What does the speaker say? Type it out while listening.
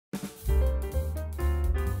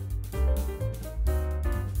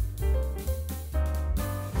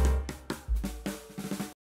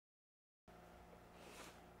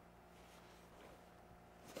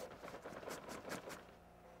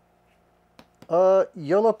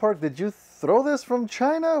Yolopark, did you throw this from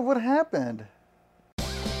China? What happened?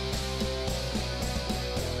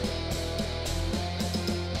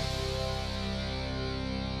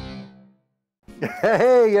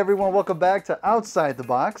 Hey everyone, welcome back to Outside the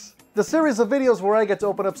Box, the series of videos where I get to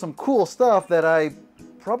open up some cool stuff that I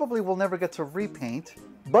probably will never get to repaint.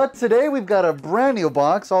 But today we've got a brand new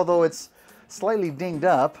box, although it's slightly dinged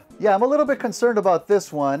up. Yeah, I'm a little bit concerned about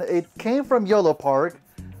this one. It came from Yolopark.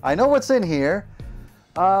 I know what's in here.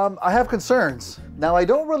 I have concerns. Now, I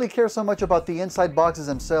don't really care so much about the inside boxes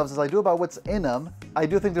themselves as I do about what's in them. I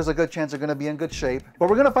do think there's a good chance they're going to be in good shape, but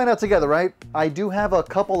we're going to find out together, right? I do have a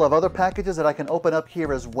couple of other packages that I can open up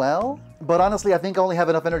here as well, but honestly, I think I only have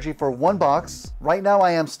enough energy for one box. Right now,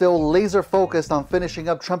 I am still laser focused on finishing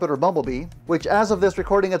up Trumpeter Bumblebee, which as of this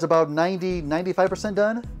recording, it's about 95%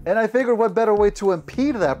 done. And I figured what better way to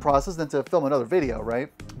impede that process than to film another video,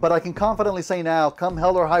 right? But I can confidently say now, come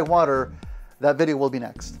hell or high water, that video will be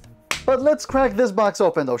next. But let's crack this box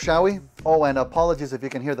open though, shall we? Oh, and apologies if you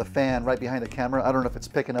can hear the fan right behind the camera. I don't know if it's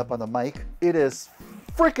picking up on the mic. It is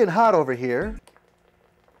freaking hot over here.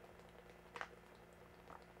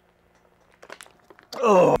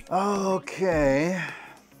 Oh, okay.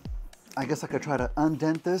 I guess I could try to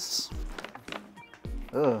undent this.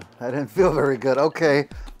 Ugh, that didn't feel very good. Okay.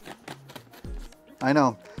 I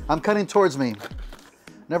know. I'm cutting towards me.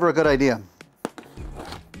 Never a good idea.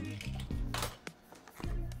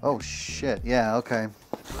 Oh shit, yeah, okay.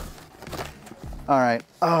 All right.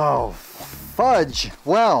 Oh, fudge.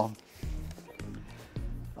 Well,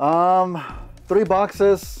 3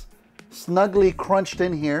 boxes snugly crunched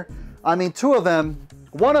in here. I mean, 2 of them,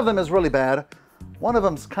 one of them is really bad. One of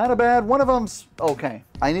them's kind of bad. One of them's okay.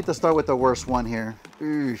 I need to start with the worst one here.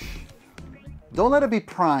 Eesh. Don't let it be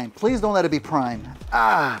prime. Please don't let it be prime.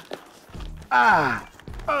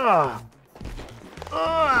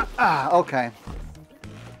 Okay.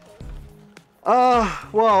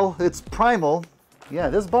 Well, it's Primal. Yeah,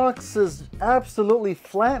 this box is absolutely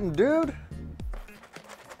flattened, dude.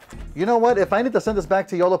 You know what? If I need to send this back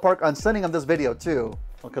to Yolopark, I'm sending them this video too.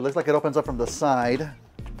 Okay, looks like it opens up from the side.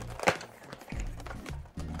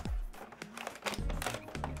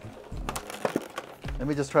 Let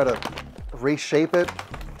me just try to reshape it.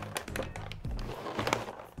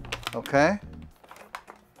 Okay.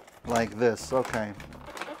 Like this, okay.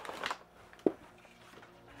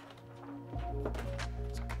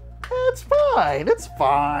 It's fine, it's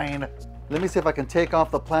fine. Let me see if I can take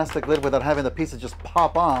off the plastic lid without having the pieces just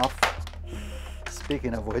pop off.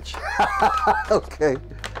 Speaking of which, okay.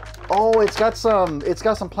 Oh, it's got some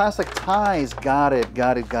plastic ties. Got it.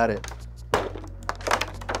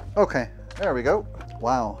 Okay, there we go.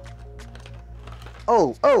 Wow.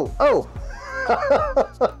 Oh.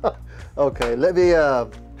 Okay, let me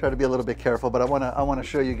try to be a little bit careful, but I wanna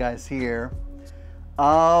show you guys here.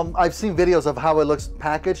 I've seen videos of how it looks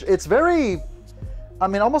packaged. It's very, I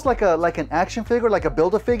mean, almost like an action figure, like a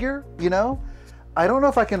Build-A-Figure, you know? I don't know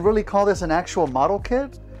if I can really call this an actual model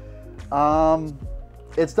kit.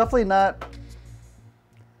 It's definitely not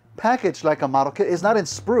packaged like a model kit. It's not in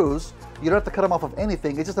sprues. You don't have to cut them off of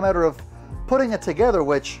anything. It's just a matter of putting it together,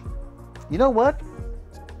 which, you know what?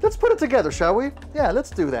 Let's put it together, shall we? Yeah, let's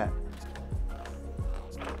do that.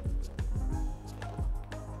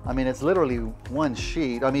 I mean, it's literally one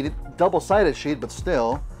sheet. I mean, double-sided sheet, but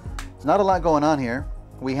still, not a lot going on here.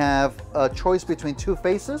 We have a choice between 2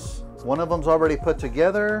 faces. One of them's already put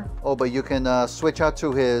together. Oh, but you can switch out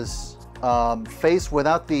to his face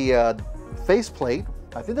without the face plate.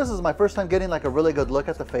 I think this is my first time getting like a really good look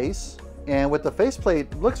at the face. And with the face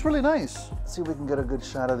plate, looks really nice. Let's see if we can get a good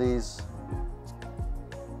shot of these.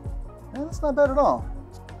 Yeah, that's not bad at all.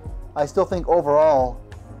 I still think overall,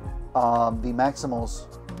 the Maximals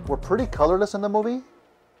were pretty colorless in the movie,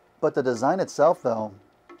 but the design itself though,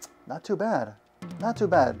 not too bad. Not too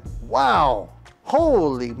bad. Wow,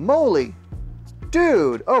 holy moly.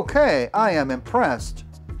 Dude, okay, I am impressed.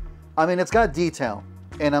 I mean, it's got detail,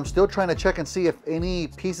 and I'm still trying to check and see if any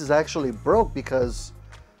pieces actually broke, because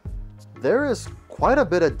there is quite a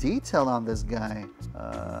bit of detail on this guy.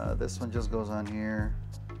 This one just goes on here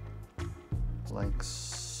like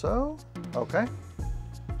so. Okay,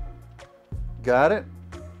 got it.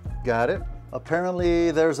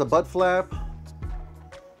 Apparently there's a butt flap.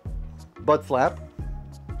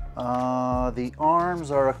 The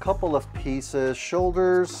arms are a couple of pieces,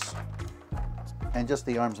 shoulders, and just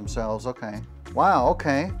the arms themselves. Okay. Wow,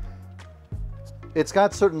 okay. It's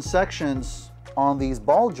got certain sections on these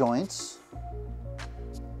ball joints.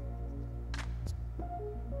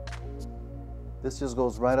 This just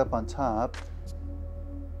goes right up on top.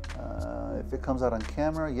 If it comes out on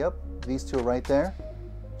camera, yep, these two right there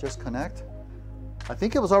just connect. I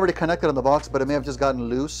think it was already connected on the box, but it may have just gotten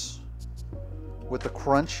loose with the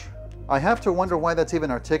crunch. I have to wonder why that's even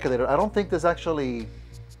articulated. I don't think this actually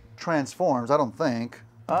transforms, I don't think.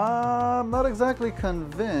 I'm not exactly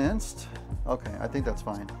convinced. Okay, I think that's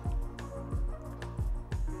fine.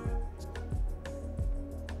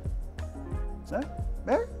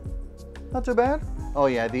 There? Not too bad. Oh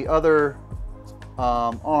yeah, the other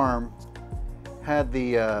arm had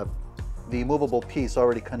the movable piece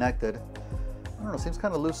already connected. I don't know, seems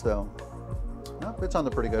kind of loose though. No, it's on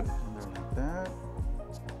there pretty good. Like that.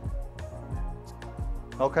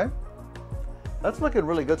 Okay. That's looking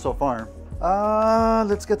really good so far.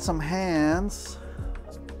 Let's get some hands.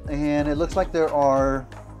 And it looks like there are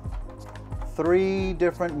 3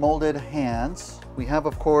 different molded hands. We have,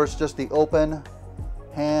 of course, just the open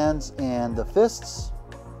hands and the fists.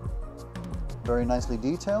 Very nicely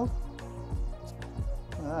detailed.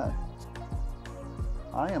 Look at that.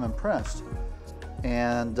 I am impressed.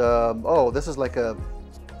 And, oh, this is like a...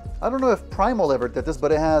 I don't know if Primal ever did this,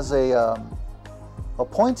 but it has a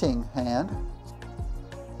pointing hand.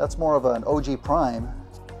 That's more of an OG Prime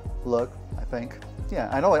look, I think. Yeah,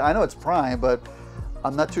 I know it's Prime, but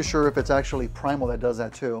I'm not too sure if it's actually Primal that does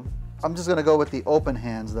that too. I'm just gonna go with the open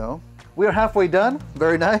hands though. We are halfway done.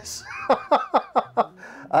 Very nice.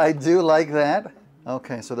 I do like that.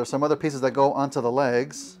 Okay, so there's some other pieces that go onto the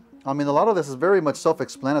legs. I mean, a lot of this is very much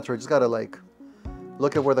self-explanatory. Just gotta like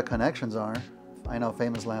look at where the connections are. I know,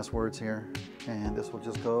 famous last words here. And this will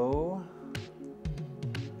just go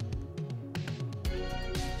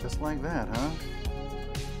just like that, huh?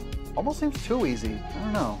 Almost seems too easy. I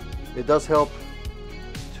don't know. It does help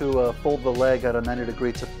to fold the leg at a 90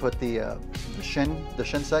 degree to put the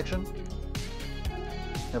shin section.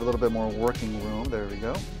 Have a little bit more working room. There we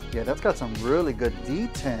go. Yeah, that's got some really good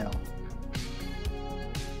detail.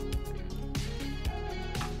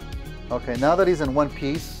 Okay, now that he's in one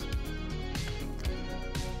piece,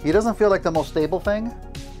 he doesn't feel like the most stable thing.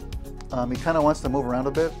 He kind of wants to move around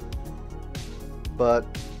a bit, but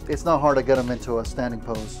it's not hard to get him into a standing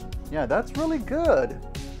pose. Yeah, that's really good.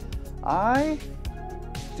 I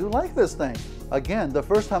do like this thing. Again, the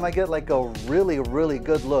first time I get like a really, really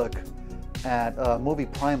good look at movie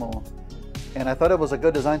Primal, and I thought it was a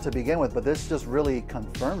good design to begin with, but this just really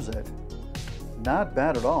confirms it. Not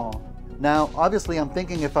bad at all. Now, obviously, I'm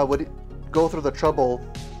thinking if I would go through the trouble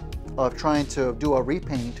of trying to do a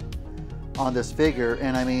repaint on this figure,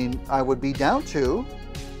 and I mean, I would be down to,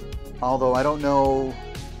 although I don't know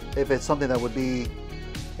if it's something that would be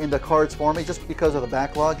in the cards for me just because of the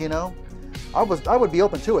backlog, you know. I would be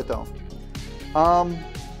open to it though.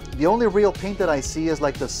 The only real paint that I see is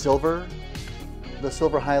like the silver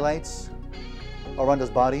highlights around his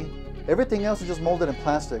body. Everything else is just molded in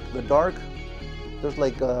plastic. The dark, there's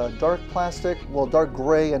like dark plastic, well, dark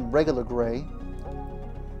gray and regular gray.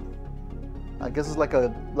 I guess it's like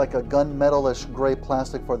a gunmetalish gray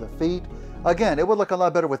plastic for the feet. Again, it would look a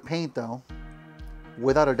lot better with paint though,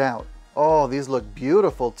 without a doubt. Oh, these look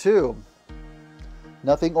beautiful too.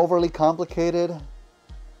 Nothing overly complicated.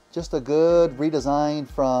 Just a good redesign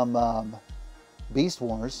from Beast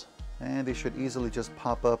Wars. And they should easily just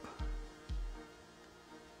pop up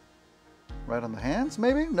right on the hands,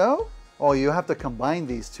 maybe? No? Oh, you have to combine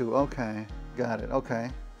these two. Okay, got it, okay.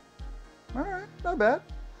 All right, not bad.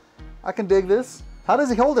 I can dig this. How does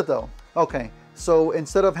he hold it though? Okay, so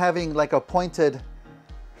instead of having like a pointed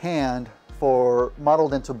hand for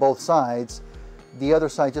modeled into both sides, the other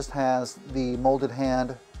side just has the molded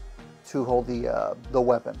hand to hold the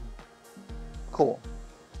weapon. Cool.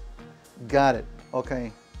 Got it.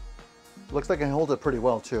 Okay. Looks like I hold it pretty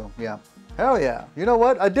well too. Yeah. Hell yeah. You know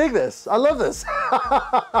what? I dig this. I love this.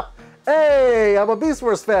 Hey, I'm a Beast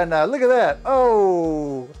Wars fan now. Look at that.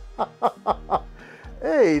 Oh.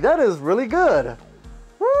 Hey, that is really good.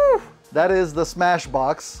 Woo. That is the Smash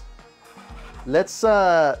box. Let's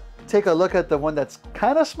take a look at the one that's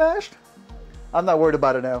kind of smashed. I'm not worried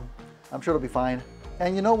about it now. I'm sure it'll be fine.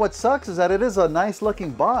 And you know what sucks is that it is a nice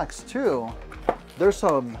looking box too. There's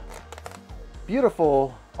some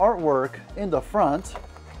beautiful artwork in the front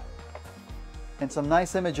and some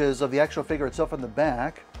nice images of the actual figure itself in the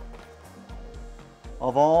back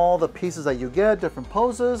of all the pieces that you get, different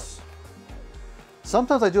poses.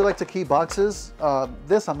 Sometimes I do like to keep boxes.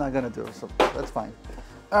 This I'm not gonna do, so that's fine.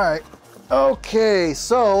 All right, okay,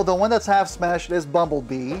 so the one that's half smashed is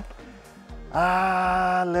Bumblebee.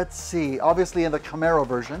 Let's see, obviously in the Camaro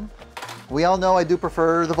version. We all know I do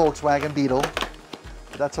prefer the Volkswagen Beetle.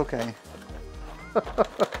 That's okay.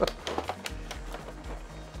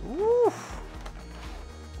 Oof.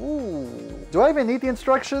 Ooh. Do I even need the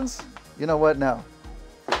instructions? You know what? No.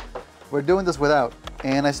 We're doing this without.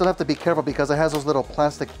 And I still have to be careful because it has those little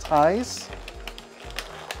plastic ties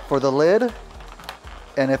for the lid.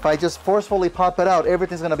 And if I just forcefully pop it out,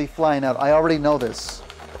 everything's gonna be flying out. I already know this.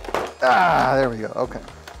 Ah, there we go, okay.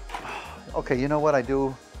 Okay, you know what? I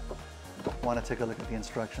do want to take a look at the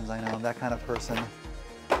instructions. I know I'm that kind of person.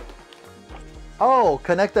 Oh,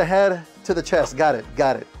 connect the head to the chest. Got it,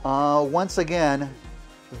 got it. Once again,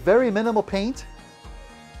 very minimal paint.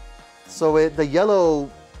 So the yellow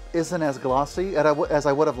isn't as glossy as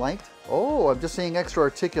I would have liked. Oh, I'm just seeing extra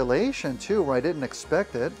articulation too, where I didn't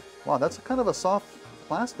expect it. Wow, that's kind of a soft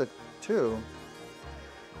plastic too.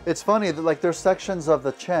 It's funny that like there's sections of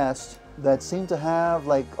the chest that seem to have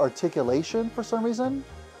like articulation for some reason.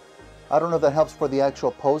 I don't know if that helps for the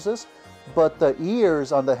actual poses, but the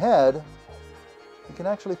ears on the head, you can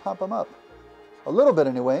actually pop them up. A little bit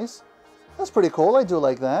anyways. That's pretty cool, I do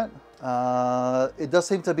like that. It does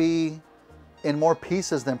seem to be in more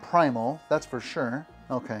pieces than Primal, that's for sure.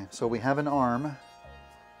 Okay, so we have an arm.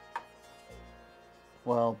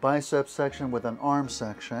 Well, bicep section with an arm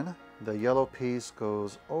section. The yellow piece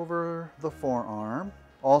goes over the forearm.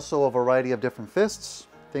 Also a variety of different fists.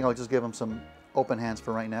 I think I'll just give them some open hands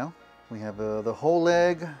for right now. We have the whole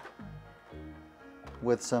leg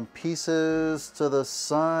with some pieces to the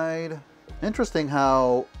side. Interesting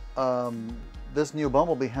how this new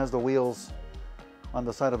Bumblebee has the wheels on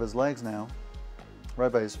the side of his legs now,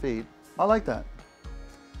 right by his feet. I like that.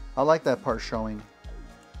 I like that part showing.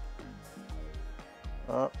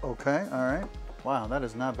 Okay, all right. Wow, that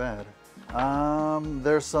is not bad.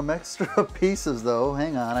 There's some extra pieces though.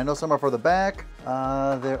 Hang on, I know some are for the back.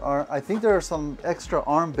 I think there are some extra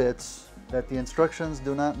arm bits that the instructions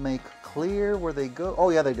do not make clear where they go. Oh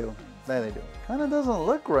yeah, they do. There they do. Kind of doesn't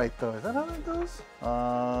look right though. Is that how that goes?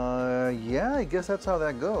 Yeah, I guess that's how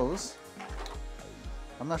that goes.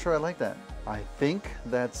 I'm not sure I like that. I think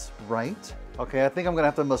that's right. Okay, I think I'm gonna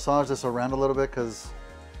have to massage this around a little bit because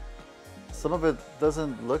some of it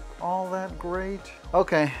doesn't look all that great.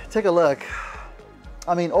 Okay, take a look.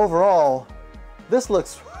 I mean, overall, this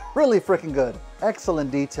looks really freaking good. Excellent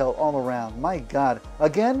detail all around. My God.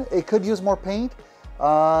 Again, it could use more paint.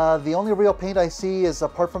 The only real paint I see is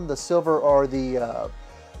apart from the silver or the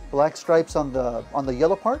black stripes on the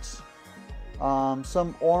yellow parts.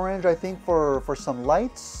 Some orange, I think, for some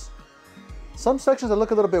lights. Some sections that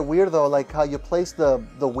look a little bit weird though, like how you place the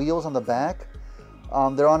wheels on the back.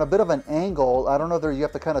 They're on a bit of an angle. I don't know if you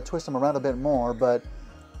have to kind of twist them around a bit more, but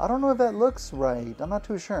I don't know if that looks right. I'm not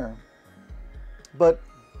too sure. But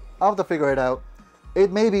I'll have to figure it out.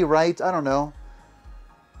 It may be right, I don't know.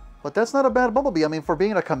 But that's not a bad Bumblebee. I mean, for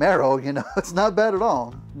being a Camaro, you know, it's not bad at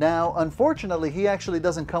all. Now, unfortunately, he actually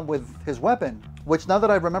doesn't come with his weapon, which now that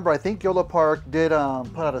I remember, I think Yolopark did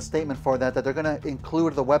put out a statement for that they're gonna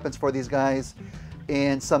include the weapons for these guys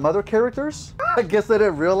in some other characters. I guess they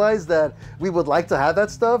didn't realize that we would like to have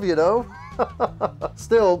that stuff, you know?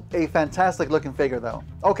 Still a fantastic looking figure though.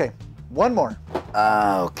 Okay, one more.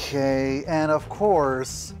 Okay, and of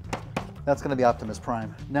course, that's gonna be Optimus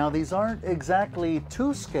Prime. Now these aren't exactly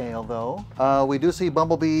to scale though. We do see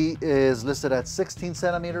Bumblebee is listed at 16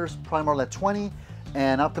 centimeters, Primal at 20,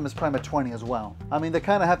 and Optimus Prime at 20 as well. I mean, they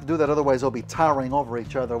kind of have to do that, otherwise they'll be towering over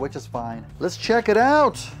each other, which is fine. Let's check it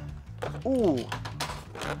out. Ooh.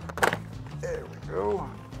 There we go.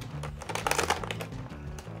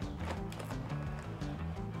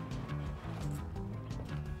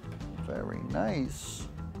 Very nice.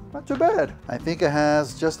 Not too bad. I think it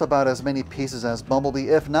has just about as many pieces as Bumblebee,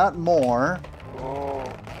 if not more. Oh.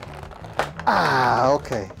 Ah,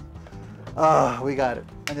 okay. We got it.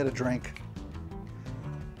 I need a drink.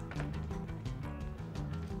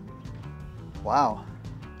 Wow.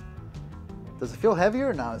 Does it feel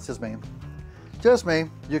heavier? No, it's just me. Just me.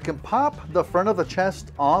 You can pop the front of the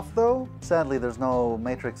chest off though. Sadly, there's no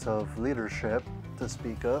matrix of leadership to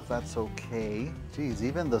speak of. That's okay. Geez,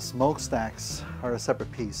 even the smokestacks are a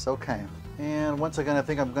separate piece. Okay. And once again, I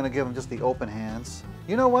think I'm gonna give him just the open hands.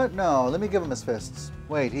 You know what? No, let me give him his fists.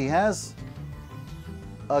 Wait, he has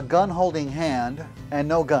a gun holding hand and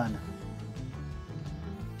no gun.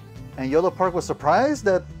 And Yolopark was surprised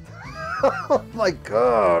that oh my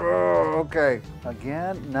God, oh, okay.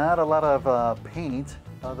 Again, not a lot of paint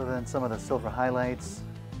other than some of the silver highlights.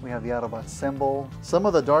 We have the Autobot symbol. Some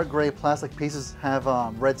of the dark gray plastic pieces have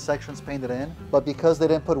red sections painted in, but because they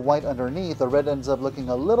didn't put white underneath, the red ends up looking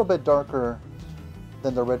a little bit darker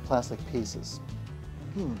than the red plastic pieces.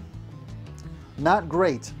 Not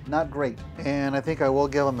great, not great. And I think I will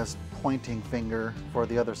give him his pointing finger for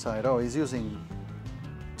the other side. Oh, he's using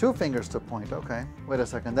 2 fingers to point. Okay, wait a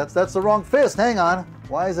second. That's the wrong fist. Hang on.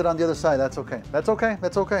 Why is it on the other side? That's okay. That's okay.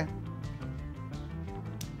 That's okay.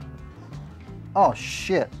 Oh,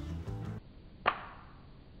 shit.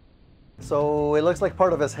 So it looks like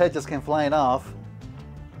part of his head just came flying off.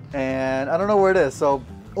 And I don't know where it is, so...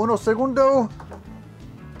 Uno segundo.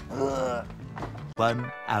 Ugh.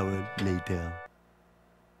 1 hour later.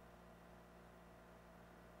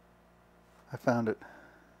 I found it.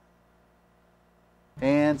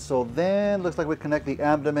 And so then, looks like we connect the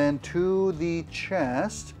abdomen to the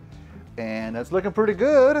chest. And that's looking pretty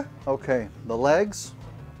good. Okay, the legs.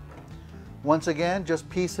 Once again, just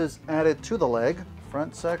pieces added to the leg.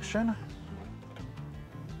 Front section.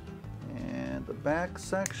 And the back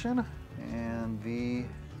section. And the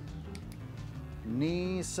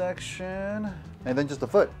knee section. And then just the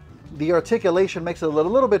foot. The articulation makes it a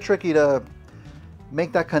little bit tricky to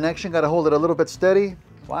make that connection. Got to hold it a little bit steady.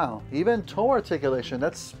 Wow, even toe articulation,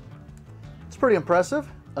 that's pretty impressive.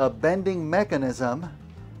 A bending mechanism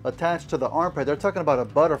attached to the armpit. They're talking about a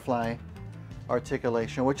butterfly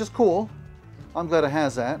articulation, which is cool. I'm glad it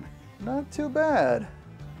has that. Not too bad.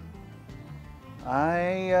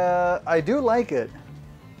 I do like it.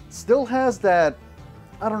 Still has that,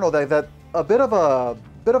 I don't know, that a bit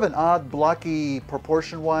of an odd, blocky,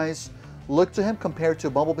 proportion-wise look to him compared to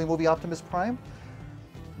Bumblebee movie Optimus Prime,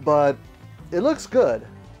 but it looks good.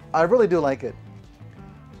 I really do like it.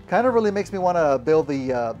 Kind of really makes me want to build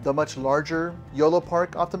the much larger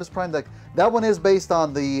Yolopark Optimus Prime. That one is based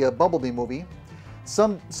on the Bumblebee movie.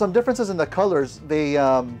 Some differences in the colors. They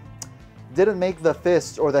didn't make the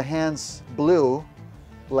fists or the hands blue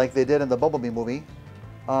like they did in the Bumblebee movie.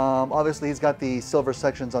 Obviously, he's got the silver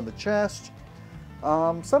sections on the chest.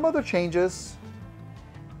 Some other changes,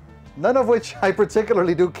 none of which I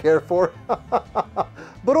particularly do care for.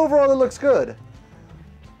 But overall, it looks good.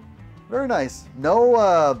 Very nice.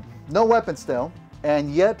 No weapon still,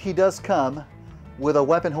 and yet he does come with a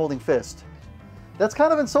weapon-holding fist. That's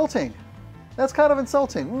kind of insulting. That's kind of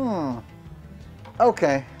insulting.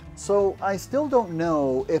 Okay, so I still don't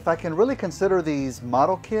know if I can really consider these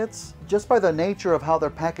model kits. Just by the nature of how they're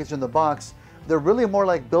packaged in the box, they're really more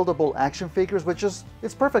like buildable action figures, which is,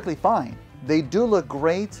 it's perfectly fine. They do look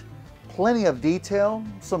great, plenty of detail,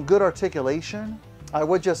 some good articulation. I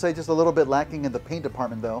would just say just a little bit lacking in the paint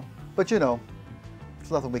department though. But you know,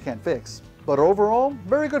 it's nothing we can't fix. But overall,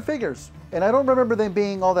 very good figures. And I don't remember them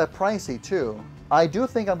being all that pricey too. I do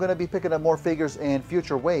think I'm going to be picking up more figures in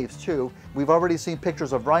future waves too. We've already seen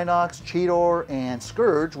pictures of Rhinox, Cheetor, and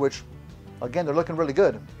Scourge, which again, they're looking really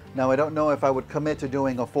good. Now I don't know if I would commit to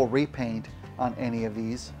doing a full repaint on any of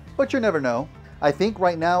these, but you never know. I think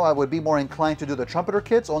right now I would be more inclined to do the Trumpeter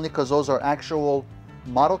kits only because those are actual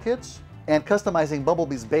model kits. And customizing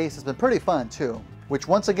Bumblebee's base has been pretty fun too. Which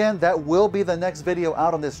once again, that will be the next video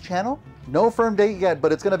out on this channel. No firm date yet,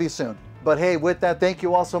 but it's gonna be soon. But hey, with that, thank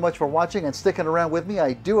you all so much for watching and sticking around with me.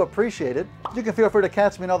 I do appreciate it. You can feel free to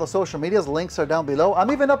catch me on all the social medias. Links are down below.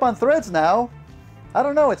 I'm even up on Threads now. I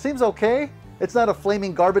don't know, it seems okay. It's not a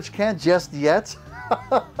flaming garbage can just yet.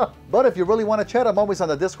 But if you really want to chat, I'm always on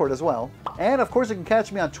the Discord as well. And of course, you can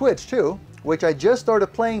catch me on Twitch too, which I just started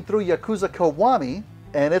playing through Yakuza Kiwami,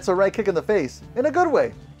 and it's a right kick in the face, in a good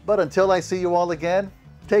way. But until I see you all again,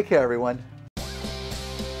 take care everyone.